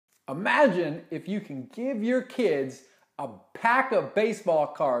Imagine if you can give your kids a pack of baseball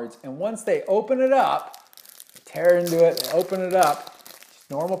cards, and once they open it up, tear into it, they open it up, just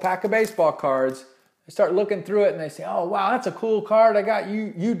normal pack of baseball cards, they start looking through it and they say, oh wow, that's a cool card. I got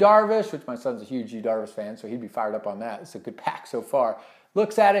you Darvish, which my son's a huge Yu Darvish fan, so he'd be fired up on that. It's a good pack so far.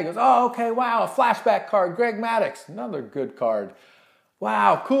 Looks at it, goes, oh okay, wow, a flashback card, Greg Maddux, another good card.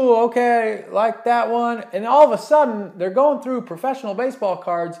 Wow, cool, okay, like that one. And all of a sudden, they're going through professional baseball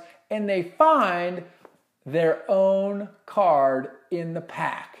cards and they find their own card in the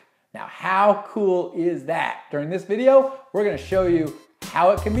pack. Now, how cool is that? During this video, we're gonna show you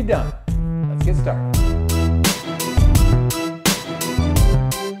how it can be done. Let's get started.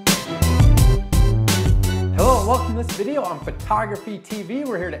 Hello and welcome to this video on Photography TV.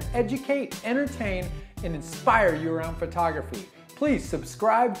 We're here to educate, entertain, and inspire you around photography. Please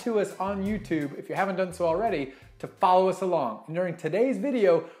subscribe to us on YouTube if you haven't done so already to follow us along. And during today's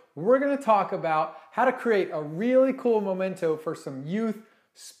video, we're gonna talk about how to create a really cool memento for some youth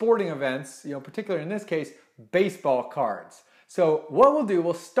sporting events, particularly in this case, baseball cards. So what we'll do,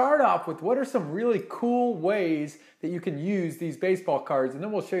 we'll start off with what are some really cool ways that you can use these baseball cards, and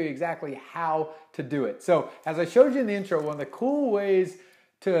then we'll show you exactly how to do it. So as I showed you in the intro, one of the cool ways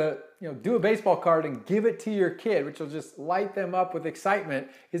to do a baseball card and give it to your kid, which will just light them up with excitement,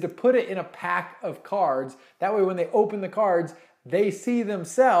 is to put it in a pack of cards. That way when they open the cards, they see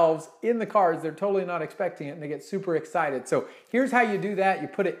themselves in the cards. They're totally not expecting it and they get super excited. So here's how you do that. You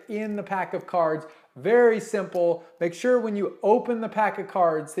put it in the pack of cards. Very simple. Make sure when you open the pack of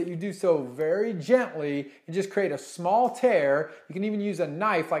cards that you do so very gently and just create a small tear. You can even use a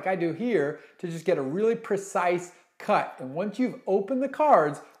knife like I do here to just get a really precise cut. And once you've opened the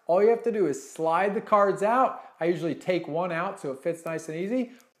cards, all you have to do is slide the cards out. I usually take one out so it fits nice and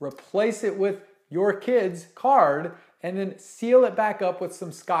easy. Replace it with your kid's card and then seal it back up with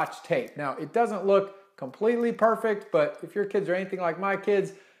some Scotch tape. Now, it doesn't look completely perfect, but if your kids are anything like my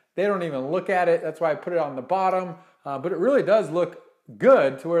kids, they don't even look at it. That's why I put it on the bottom. But it really does look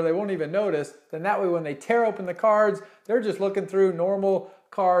good to where they won't even notice. Then that way when they tear open the cards, they're just looking through normal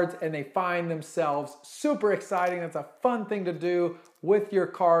cards and they find themselves super exciting. That's a fun thing to do with your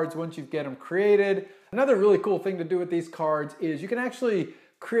cards once you get them created. Another really cool thing to do with these cards is you can actually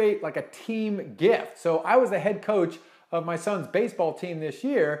create like a team gift. So I was the head coach of my son's baseball team this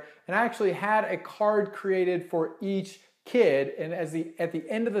year, and I actually had a card created for each kid, and at the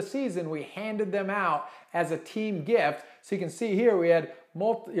end of the season we handed them out as a team gift. So you can see here we had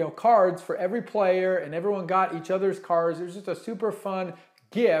cards for every player and everyone got each other's cards. It was just a super fun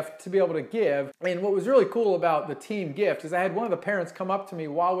gift to be able to give. And what was really cool about the team gift is I had one of the parents come up to me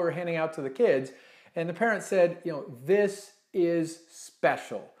while we were handing out to the kids, and the parent said, this is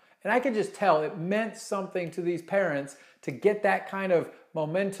special. And I could just tell it meant something to these parents to get that kind of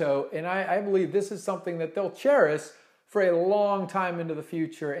memento, and I believe this is something that they'll cherish for a long time into the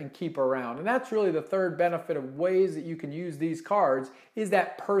future and keep around. And that's really the third benefit of ways that you can use these cards is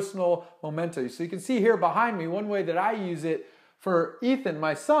that personal memento. So you can see here behind me, one way that I use it for Ethan,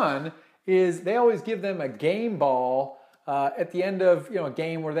 my son, is they always give them a game ball at the end of a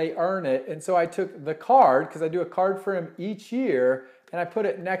game where they earn it. And so I took the card, because I do a card for him each year, and I put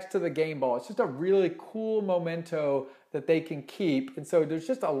it next to the game ball. It's just a really cool memento that they can keep. And so there's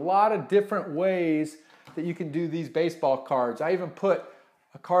just a lot of different ways that you can do these baseball cards. I even put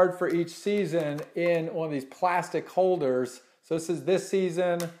a card for each season in one of these plastic holders. So this is this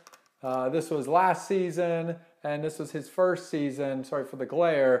season, this was last season, and this was his first season. Sorry for the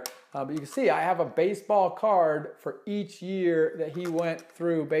glare. But you can see I have a baseball card for each year that he went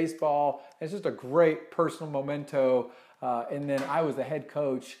through baseball. It's just a great personal memento. And then I was the head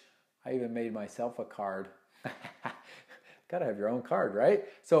coach. I even made myself a card. Gotta have your own card, right?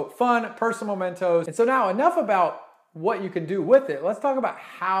 So fun, personal mementos. And so now enough about what you can do with it. Let's talk about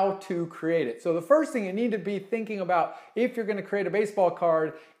how to create it. So the first thing you need to be thinking about if you're gonna create a baseball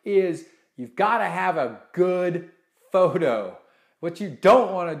card is you've gotta have a good photo. What you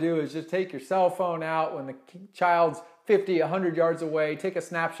don't wanna do is just take your cell phone out when the child's 50, 100 yards away, take a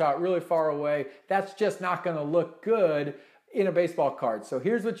snapshot really far away. That's just not gonna look good in a baseball card. So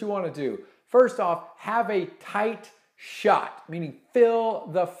here's what you wanna do. First off, have a tight shot, meaning fill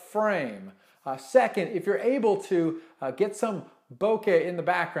the frame. Second, if you're able to get some bokeh in the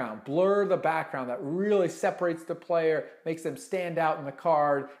background, blur the background, that really separates the player, makes them stand out in the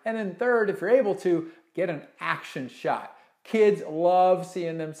card. And then third, if you're able to, get an action shot. Kids love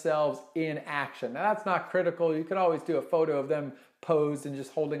seeing themselves in action. Now that's not critical. You could always do a photo of them posed and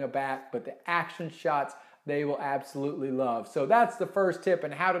just holding a bat, but the action shots they will absolutely love. So that's the first tip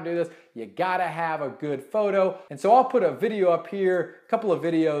on how to do this. You gotta have a good photo. And so I'll put a video up here, a couple of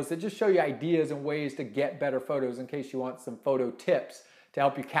videos that just show you ideas and ways to get better photos in case you want some photo tips to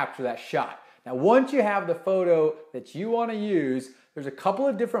help you capture that shot. Now, once you have the photo that you want to use, there's a couple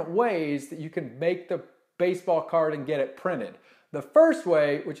of different ways that you can make the baseball card and get it printed. The first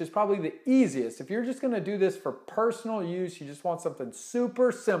way, which is probably the easiest, if you're just going to do this for personal use, you just want something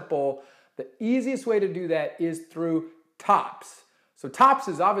super simple, the easiest way to do that is through Topps. So Topps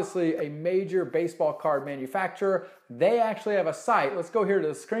is obviously a major baseball card manufacturer. They actually have a site. Let's go here to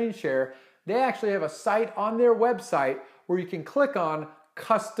the screen share. They actually have a site on their website where you can click on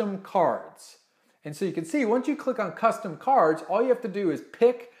custom cards. And so you can see once you click on custom cards, all you have to do is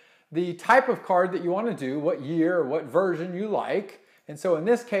pick the type of card that you want to do, what year or what version you like. And so in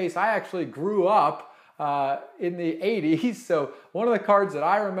this case, I actually grew up in the 80s. So one of the cards that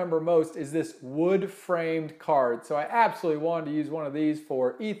I remember most is this wood framed card. So I absolutely wanted to use one of these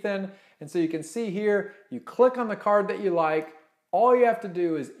for Ethan. And so you can see here, you click on the card that you like. All you have to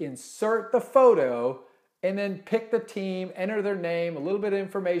do is insert the photo and then pick the team, enter their name, a little bit of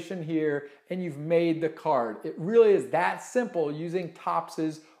information here, and you've made the card. It really is that simple using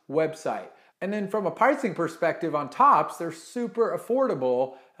Topps's website. And then from a pricing perspective on Topps, they're super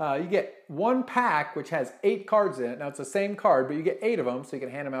affordable. You get one pack, which has 8 cards in it. Now it's the same card, but you get 8 of them, so you can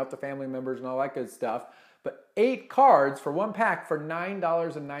hand them out to family members and all that good stuff. But 8 cards for one pack for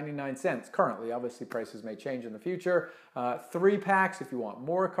 $9.99 currently. Obviously, prices may change in the future. 3 packs if you want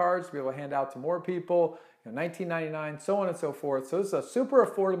more cards to be able to hand out to more people. $19.99, so on and so forth. So this is a super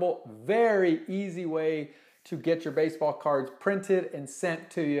affordable, very easy way to get your baseball cards printed and sent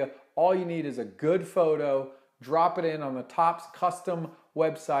to you. All you need is a good photo, drop it in on the Topps custom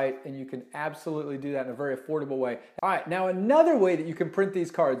website, and you can absolutely do that in a very affordable way. All right, now another way that you can print these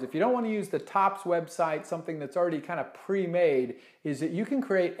cards, if you don't want to use the Topps website, something that's already kind of pre-made, is that you can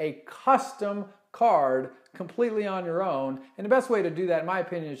create a custom card completely on your own. And the best way to do that, in my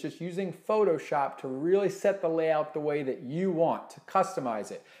opinion, is just using Photoshop to really set the layout the way that you want, to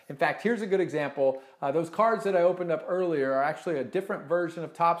customize it. In fact, here's a good example. Those cards that I opened up earlier are actually a different version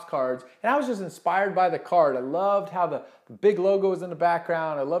of Topps cards, and I was just inspired by the card. I loved how the big logo was in the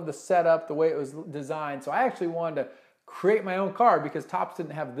background. I loved the setup, the way it was designed. So I actually wanted to create my own card because Topps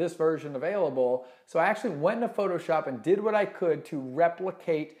didn't have this version available. So I actually went into Photoshop and did what I could to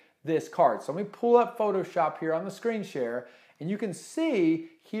replicate this card. So let me pull up Photoshop here on the screen share, and you can see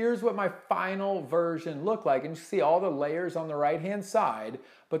here's what my final version looked like, and you see all the layers on the right hand side.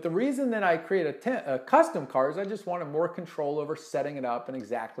 But the reason that I create a custom card is I just wanted more control over setting it up and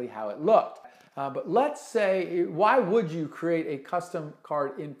exactly how it looked. But let's say, why would you create a custom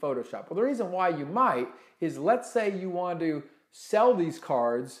card in Photoshop? Well, the reason why you might is, let's say you want to sell these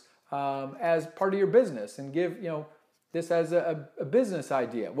cards as part of your business and give, this as a business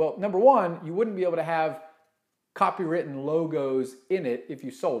idea. Well, number one, you wouldn't be able to have copywritten logos in it if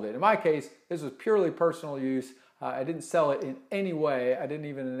you sold it. In my case, this was purely personal use. I didn't sell it in any way. I didn't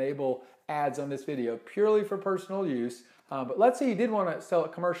even enable ads on this video, purely for personal use. But let's say you did want to sell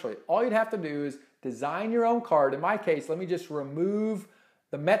it commercially. All you'd have to do is design your own card. In my case, let me just remove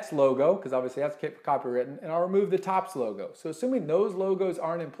the Mets logo, because obviously that's copywritten, and I'll remove the Topps logo. So assuming those logos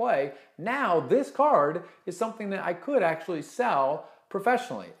aren't in play, now this card is something that I could actually sell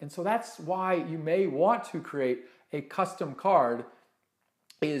professionally. And so that's why you may want to create a custom card,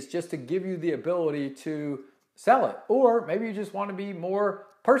 is just to give you the ability to sell it. Or maybe you just want to be more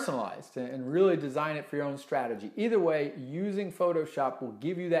personalized and really design it for your own strategy. Either way, using Photoshop will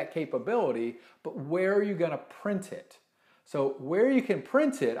give you that capability, but where are you going to print it? So where you can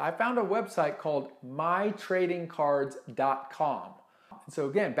print it, I found a website called mytradingcards.com. And so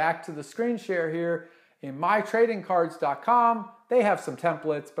again, back to the screen share here, in mytradingcards.com, they have some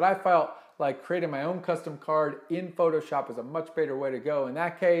templates, but I felt like creating my own custom card in Photoshop is a much better way to go in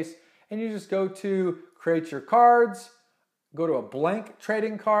that case. And you just go to create your cards, go to a blank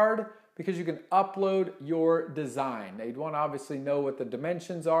trading card, because you can upload your design. Now, you'd want to obviously know what the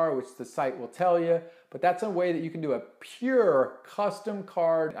dimensions are, which the site will tell you, but that's a way that you can do a pure custom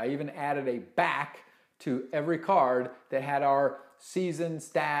card. I even added a back to every card that had our season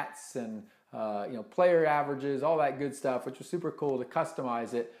stats and player averages, all that good stuff, which was super cool to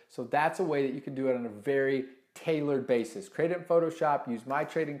customize it. So that's a way that you can do it on a very tailored basis. Create it in Photoshop, use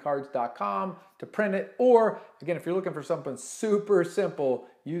mytradingcards.com to print it, or again, if you're looking for something super simple,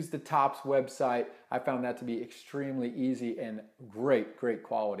 use the Topps website. I found that to be extremely easy and great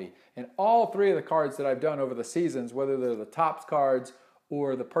quality. And all 3 of the cards that I've done over the seasons, whether they're the Topps cards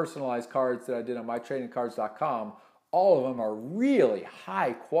or the personalized cards that I did on mytradingcards.com, all of them are really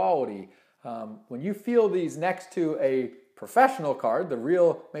high quality When you feel these next to a professional card, the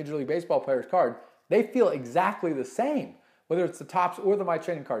real Major League Baseball player's card, they feel exactly the same. Whether it's the Topps or the My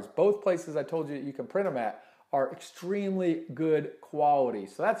Trading Cards, both places I told you that you can print them at are extremely good quality.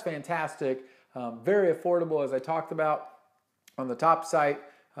 So that's fantastic. Very affordable, as I talked about on the top site.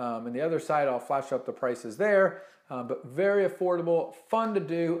 And the other side, I'll flash up the prices there. But very affordable, fun to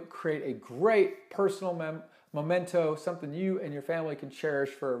do, create a great personal memento, something you and your family can cherish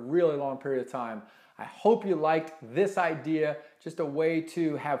for a really long period of time. I hope you liked this idea, just a way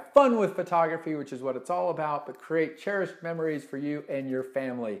to have fun with photography, which is what it's all about, but create cherished memories for you and your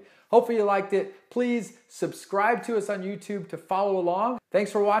family. Hopefully you liked it. Please subscribe to us on YouTube to follow along.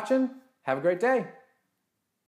 Thanks for watching. Have a great day.